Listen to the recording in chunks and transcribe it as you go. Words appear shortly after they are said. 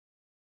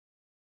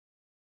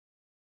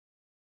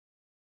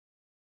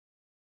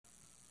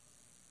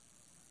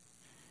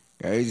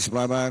Gage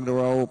fly back the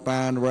rope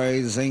and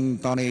raising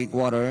tonic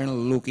water,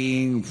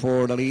 looking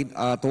for the lead.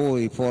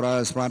 Atoy for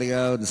us from the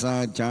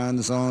outside,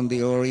 chance on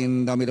the or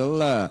in the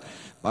middle.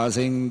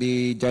 Passing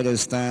the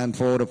judges stand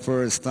for the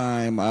first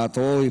time.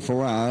 Atoy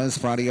for us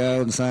from the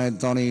outside,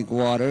 tonic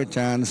water,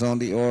 chance on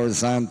the or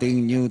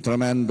something new,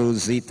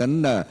 tremendous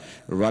Ethan.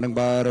 Running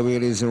by the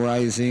wheel is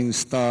Rising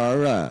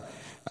Star.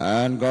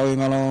 And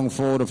going along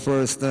for the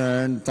first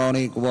turn,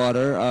 tonic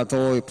water,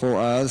 Atoy for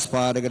us,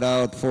 fighting it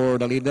out for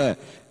the leader.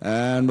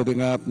 And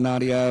moving up now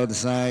the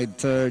outside,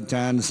 third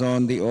chance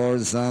on the or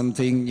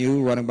something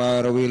new, running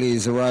by the wheel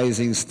is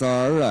Rising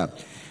Star.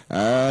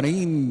 And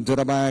into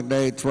the back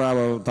they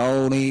travel,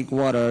 tonic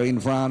water in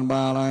front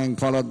by line,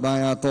 followed by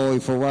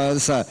Atoy for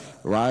us.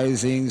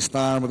 Rising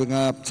Star moving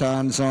up,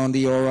 chance on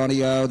the or on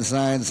the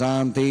outside,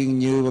 something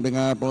new moving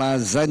up,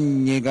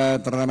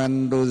 Lasagna,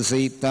 tremendous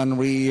Ethan,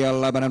 Real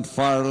 11 and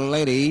Far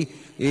Lady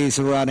is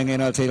running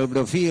in a tail of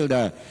the field.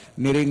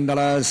 Nearing the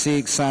last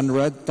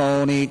 600,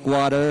 tonic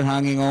water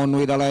hanging on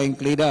with the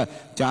length leader.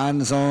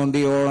 Chance on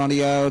the or on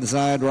the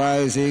outside,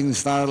 Rising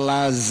Star,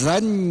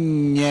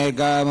 Lasagna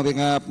moving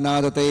up now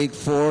to take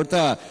fourth.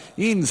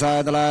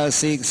 Inside the last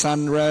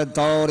 600,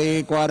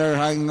 tonic water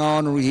hanging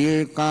on.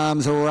 Here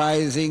comes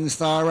Rising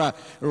Star,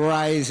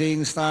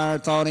 Rising Star,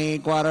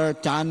 tonic water,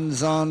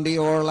 chance on the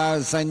or,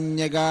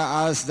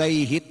 Lasagna as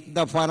they hit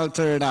the final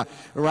turn.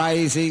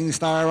 Rising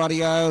Star on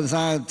the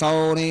outside,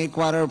 tonic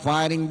water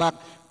fighting back.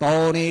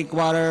 Tonic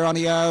water on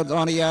the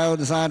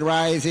outside,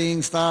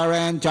 Rising Star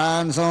and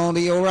chance on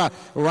the aura.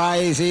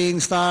 Rising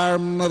Star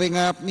moving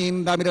up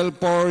in the middle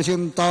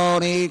portion,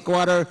 tonic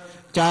water,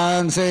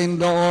 chance in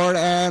the or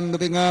and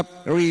moving up,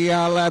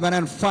 Real 11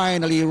 and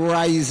finally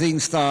Rising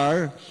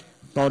Star.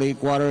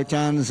 Tonic water,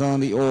 chance on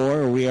the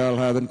or, Real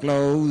 11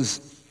 close,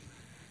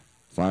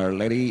 Fire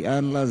Lady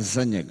and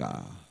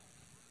Lasagna.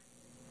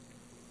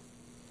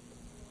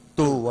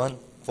 2-1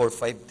 for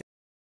 5.